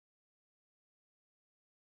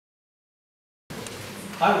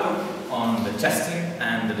I work on the testing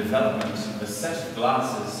and the development of a set of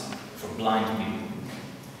glasses for blind people.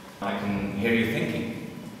 I can hear you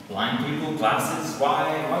thinking, blind people, glasses?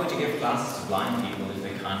 Why would you give glasses to blind people if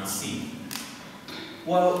they can't see?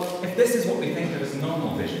 Well, if this is what we think of as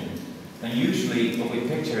normal vision, then usually what we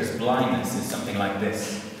picture as blindness is something like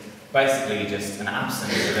this. Basically just an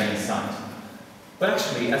absence of any sight. But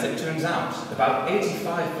actually, as it turns out, about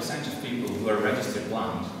 85% of people who are registered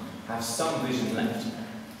blind have some vision left.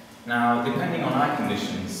 Now, depending on eye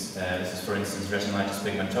conditions, this is for instance retinitis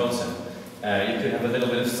pigmentosa, you could have a little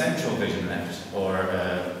bit of central vision left, or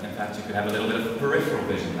in fact you could have a little bit of peripheral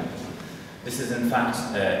vision left. This is in fact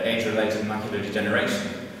age-related macular degeneration,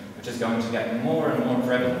 which is going to get more and more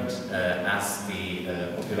prevalent as the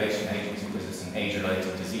population ages, because it's an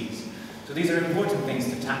age-related disease. So these are important things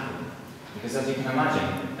to tackle, because as you can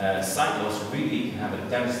imagine, sight loss really can have a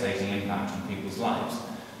devastating impact on people's lives.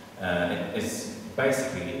 It is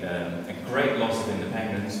basically a great loss of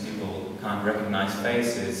independence. People can't recognize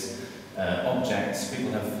faces, objects.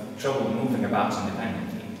 People have trouble moving about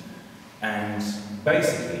independently. And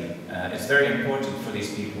basically, it's very important for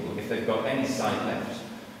these people, if they've got any sight left,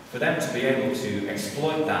 for them to be able to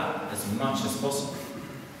exploit that as much as possible.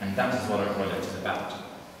 And that is what our project is about.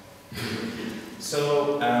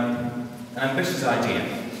 So, an ambitious idea.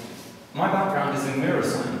 My background is in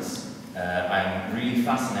neuroscience. I'm really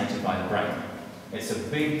fascinated by the brain. It's a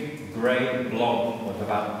big grey blob of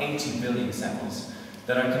about 80 billion cells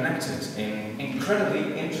that are connected in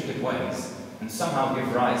incredibly intricate ways and somehow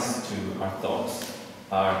give rise to our thoughts,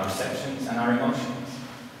 our perceptions and our emotions.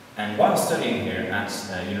 And while studying here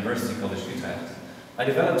at University College Utrecht, I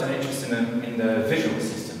developed an interest in the visual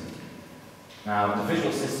system. Now, the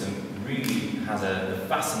visual system really has a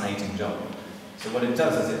fascinating job. So what it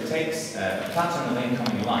does is it takes a pattern of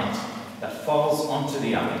incoming light that falls onto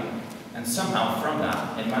the eye, and somehow from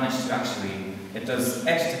that it managed to actually, it does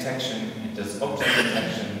edge detection, it does object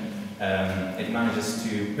detection, it manages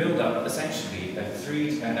to build up essentially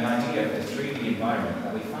an idea of the 3D environment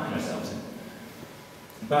that we find ourselves in.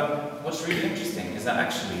 But what's really interesting is that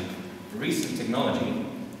actually recent technology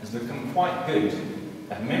has become quite good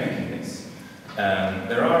at mimicking this.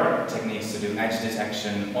 There are techniques to do edge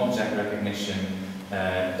detection, object recognition,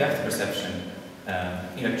 depth perception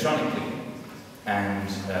electronically, and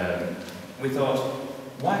we thought,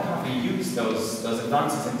 why can't we use those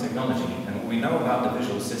advances in technology and what we know about the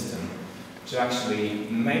visual system to actually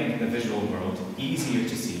make the visual world easier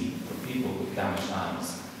to see for people with damaged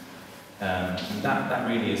eyes? And that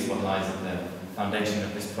really is what lies at the foundation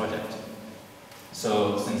of this project.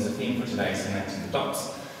 So, since the theme for today is connecting the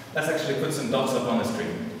dots, let's actually put some dots up on the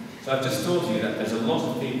screen. So I've just told you that there's a lot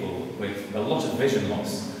of people with a lot of vision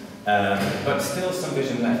loss, but still some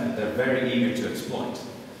vision left that they're very eager to exploit.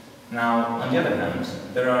 Now, on the other hand,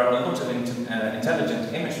 there are a lot of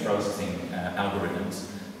intelligent image processing algorithms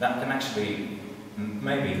that can actually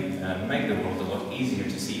maybe make the world a lot easier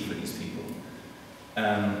to see for these people.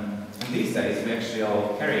 And these days, we actually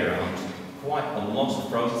all carry around quite a lot of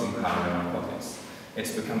processing power in our pockets.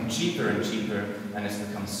 It's become cheaper and cheaper, and it's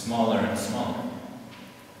become smaller and smaller.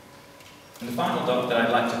 And the final dot that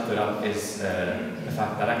I'd like to put up is the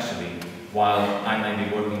fact that actually, while I may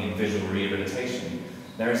be working in visual rehabilitation,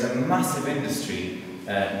 there is a massive industry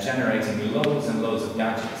generating loads and loads of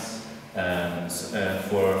gadgets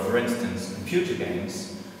for instance, computer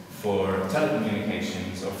games, for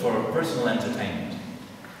telecommunications, or for personal entertainment.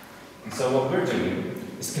 And so what we're doing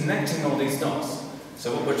is connecting all these dots.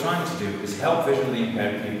 So what we're trying to do is help visually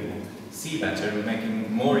impaired people see better,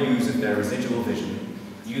 making more use of their residual vision,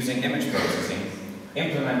 using image processing,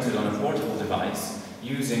 implemented on a portable device,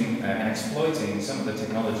 using and exploiting some of the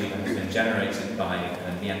technology that has been generated by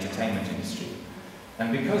the entertainment industry.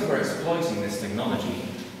 And because we're exploiting this technology,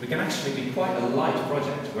 we can actually be quite a light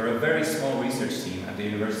project. We're a very small research team at the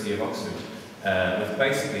University of Oxford with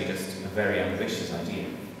basically just a very ambitious idea.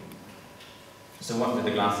 So what do the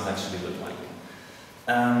glasses actually look like?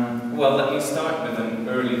 Well, let me start with an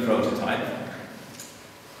early prototype.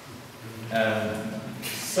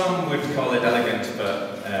 Some would call it elegant,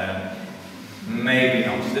 but maybe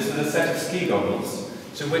not. This is a set of ski goggles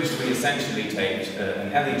to which we essentially taped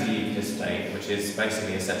an LED display, which is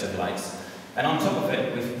basically a set of lights. And on top of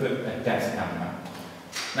it, we've put a depth camera.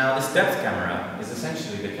 Now, this depth camera is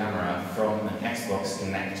essentially the camera from an Xbox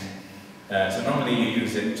Kinect. So normally you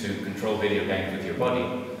use it to control video games with your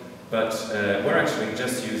body, but we're actually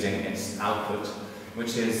just using its output,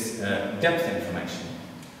 which is depth information.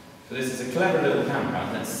 So this is a clever little camera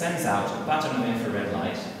that sends out a pattern of infrared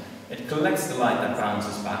light. It collects the light that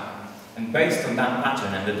bounces back, and based on that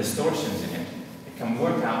pattern and the distortions in it, it can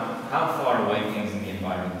work out how far away things in the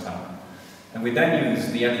environment are. And we then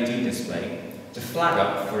use the LED display to flag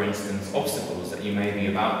up, for instance, obstacles that you may be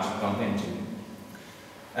about to bump into.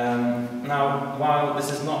 Now, while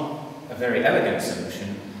this is not a very elegant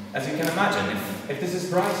solution, as you can imagine, if this is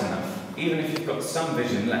bright enough, even if you've got some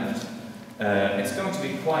vision left, it's going to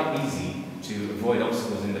be quite easy to avoid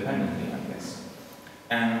obstacles independently, I guess.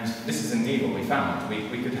 And this is indeed what we found.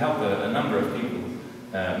 We could help a number of people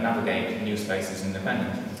navigate new spaces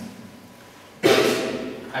independently. But,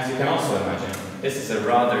 as you can also imagine, this is a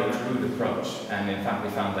rather crude approach, and in fact we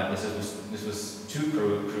found that this was too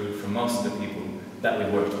crude for most of the people that we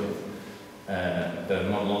worked with. The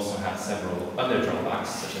model also had several other drawbacks,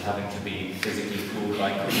 such as having to be physically cooled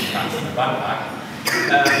by cushion pants in a backpack.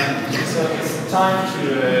 So it's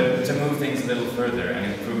time to move things a little further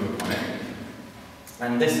and improve upon it.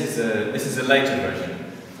 And this is a later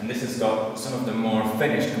version, and this has got some of the more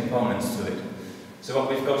finished components to it. So what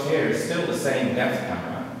we've got here is still the same depth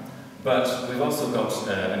camera, but we've also got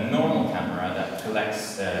a normal camera that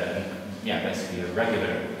collects, basically a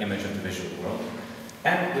regular image of the visual world.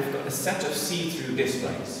 And we've got a set of see-through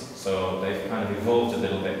displays, so they've kind of evolved a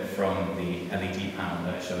little bit from the LED panel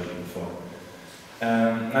that I showed you before.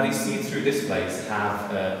 Now these see-through displays have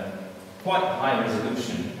quite high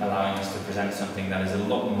resolution, allowing us to present something that is a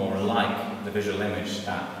lot more like the visual image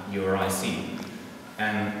that you or I see.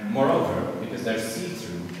 And moreover, because they're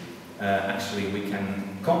see-through, actually we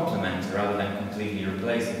can complement rather than completely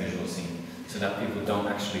replace the visual scene, so that people don't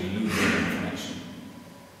actually lose the information.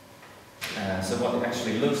 So what it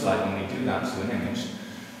actually looks like when we do that to an image,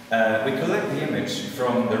 we collect the image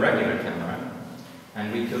from the regular camera,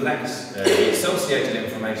 and we collect the associated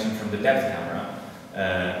information from the depth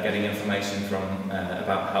camera, getting information from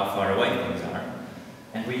about how far away things are,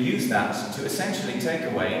 and we use that to essentially take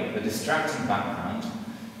away the distracting background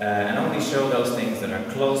and only show those things that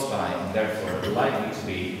are close by and therefore likely to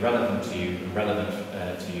be relevant to you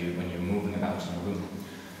when you're moving about in a room.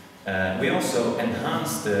 We also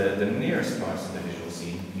enhance the nearest parts of the visual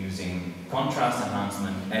scene using contrast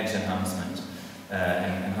enhancement, edge enhancement,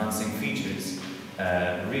 and enhancing features,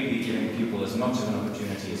 really giving people as much of an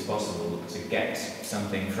opportunity as possible to get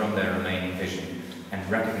something from their remaining vision and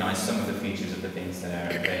recognize some of the features of the things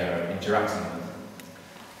that they are interacting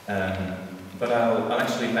with. But I'll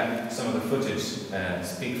actually let some of the footage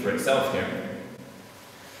speak for itself here.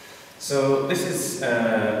 So this is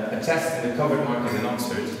a test in the covered market in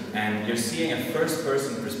Oxford, and you're seeing a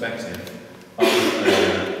first-person perspective of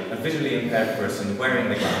a visually impaired person wearing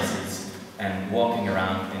the glasses and walking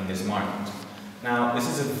around in this market. Now, this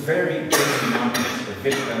is a very busy market,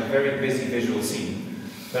 a very busy visual scene,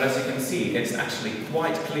 but as you can see, it's actually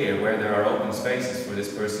quite clear where there are open spaces for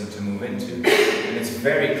this person to move into, and it's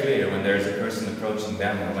very clear when there is a person approaching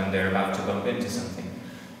them or when they're about to bump into something.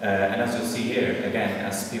 And as you'll see here, again,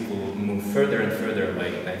 as people move further and further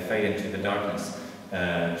away, they fade into the darkness,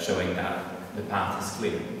 showing that the path is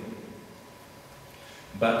clear.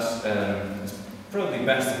 But it's probably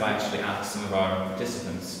best if I actually ask some of our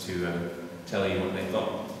participants to tell you what they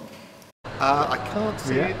thought. I can't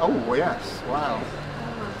see it. Oh, yes. Wow.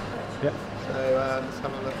 Yep. So let's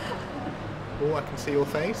have a look. Oh, I can see your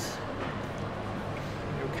face.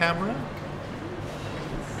 Your camera.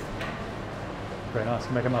 Very nice.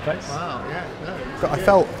 Making my face. Wow, yeah. No, I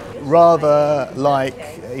felt rather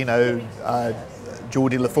like, you know,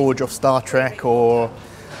 Geordie LaForge off Star Trek or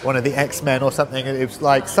one of the X-Men or something. It was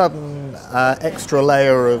like sudden extra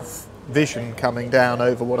layer of vision coming down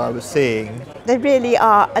over what I was seeing. They really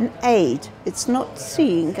are an aid. It's not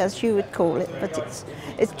seeing, as you would call it, but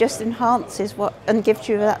it just enhances what and gives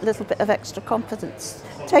you that little bit of extra confidence.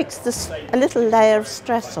 Takes a little layer of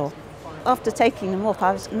stress off. After taking them off,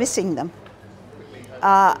 I was missing them.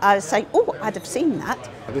 I was saying, oh, I'd have seen that.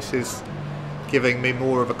 This is giving me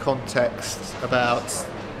more of a context about,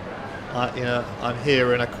 you know, I'm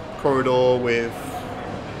here in a corridor with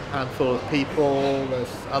a handful of people. There's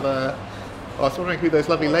other. I was wondering who those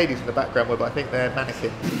lovely ladies in the background were, but I think they're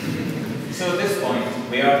mannequins. So at this point,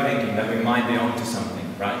 we are thinking that we might be onto something,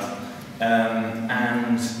 right?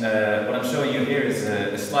 What I'm showing you here is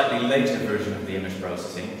a slightly later version of the image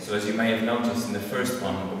processing. So as you may have noticed in the first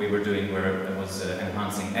one, what we were doing was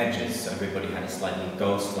enhancing edges, so everybody had a slightly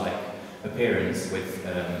ghost-like appearance with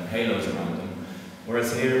halos around them.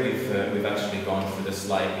 Whereas here we've actually gone for the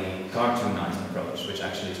slightly cartoonized approach, which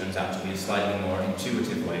actually turns out to be a slightly more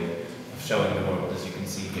intuitive way of showing the world, as you can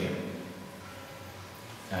see here.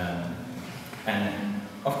 And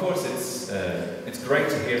of course, it's great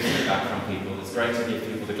to hear feedback from people. It's great to give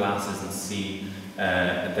people the glasses and see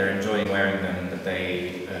that they're enjoying wearing them, that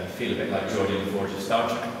they feel a bit like Geordie LaForge of Star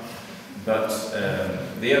Trek. But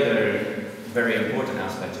the other very important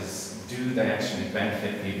aspect is, do they actually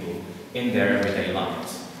benefit people in their everyday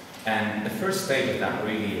lives? And the first stage of that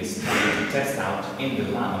really is trying to test out in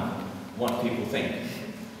the lab what people think.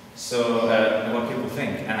 So, what people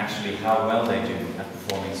think and actually how well they do at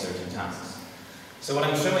performing certain tasks. So what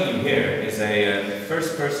I'm showing you here is a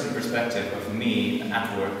first-person perspective of me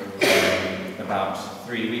at work about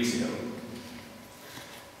 3 weeks ago.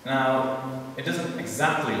 Now, it doesn't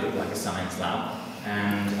exactly look like a science lab,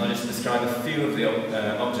 and I'll just describe a few of the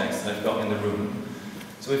objects that I've got in the room.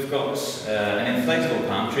 So we've got an inflatable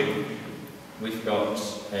palm tree, we've got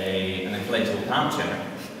an inflatable palm chair,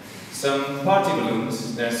 some party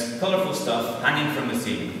balloons, there's colourful stuff hanging from the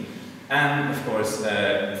ceiling, and of course,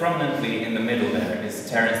 prominently in the middle there is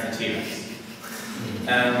Terence the T-Rex.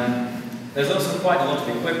 There's also quite a lot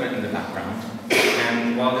of equipment in the background,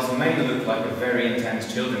 and while this may look like a very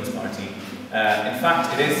intense children's party, in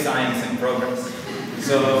fact it is science in progress.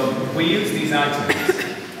 So we use these items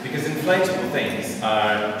because inflatable things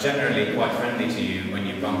are generally quite friendly to you when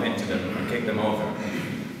you bump into them and kick them over.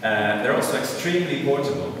 They're also extremely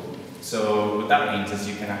portable. So what that means is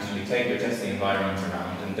you can actually take your testing environment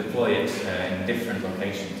around and deploy it in different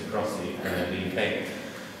locations across the UK.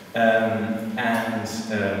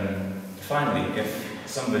 Finally, if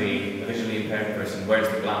somebody, a visually impaired person, wears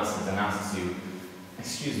the glasses and asks you,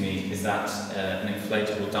 "Excuse me, is that an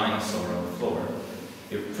inflatable dinosaur on the floor?"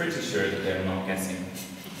 you're pretty sure that they're not guessing.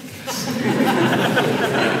 So,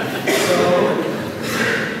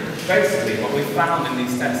 basically, what we found in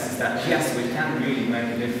these tests is that yes, we can really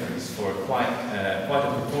make a difference for quite a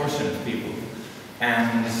proportion of people,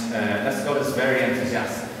 and that's got us very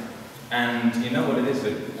enthusiastic. And you know what it is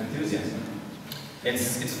with enthusiasm?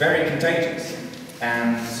 It's very contagious.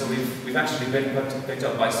 And so we've actually been picked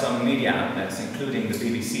up by some media outlets, including the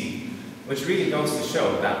BBC, which really goes to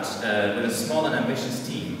show that with a small and ambitious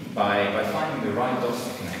team, by finding the right dots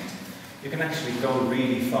to connect, you can actually go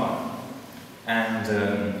really far. And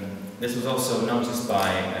this was also noticed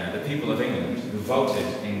by the people of England who voted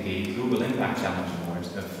in the Google Impact Challenge Award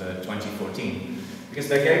of 2014, because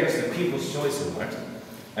they gave us the People's Choice Award,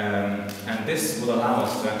 and this will allow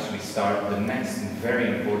us to actually start the next and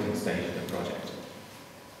very important stage of the project.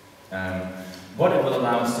 What it will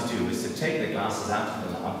allow us to do is to take the glasses out of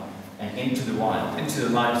the lab and into the wild, into the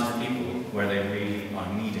lives of people where they really are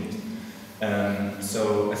needed.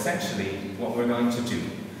 So essentially, what we're going to do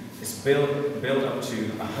is build up to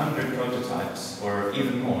 100 prototypes, or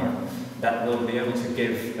even more, that we'll be able to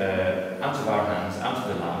give out of our hands, out of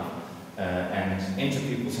the lab, and into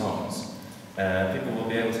people's homes. People will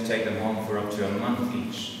be able to take them home for up to a month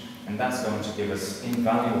each, and that's going to give us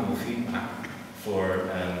invaluable feedback for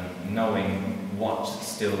knowing what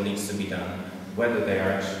still needs to be done, whether they are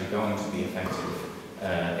actually going to be effective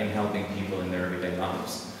in helping people in their everyday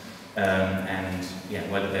lives. And yeah,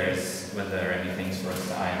 whether there are any things for us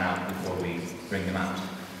to iron out before we bring them out.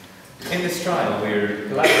 In this trial, we're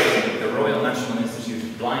collaborating with the Royal National Institute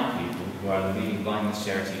of Blind People, who are the leading blindness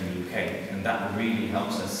charity in the UK, and that really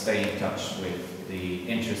helps us stay in touch with the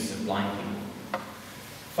interests of blind people.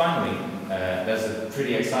 Finally, there's a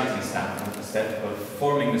pretty exciting step of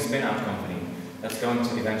forming the spin-out company that's going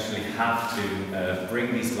to eventually have to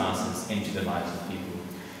bring these glasses into the lives of people.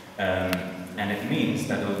 And it means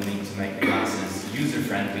that we'll need to make the glasses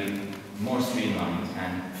user-friendly, more streamlined,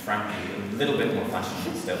 and frankly, a little bit more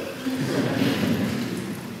fashionable still.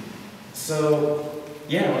 So,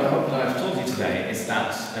 yeah, what I hope that I've told you today is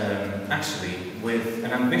that actually, with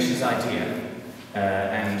an ambitious idea,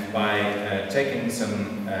 and by taking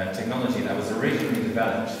some technology that was originally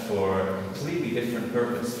developed for a completely different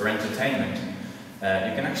purpose, for entertainment,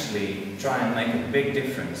 you can actually try and make a big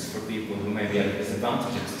difference for people who may be at a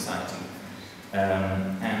disadvantage in society.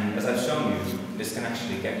 And as I've shown you, this can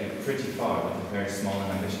actually get you pretty far with a very small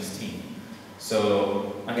and ambitious team.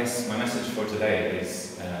 So I guess my message for today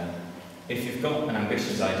is, if you've got an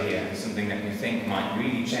ambitious idea, something that you think might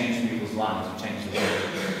really change people's lives and change the world,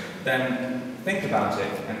 then think about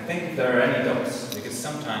it and think if there are any dots, because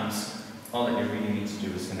sometimes all that you really need to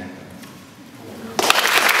do is connect them.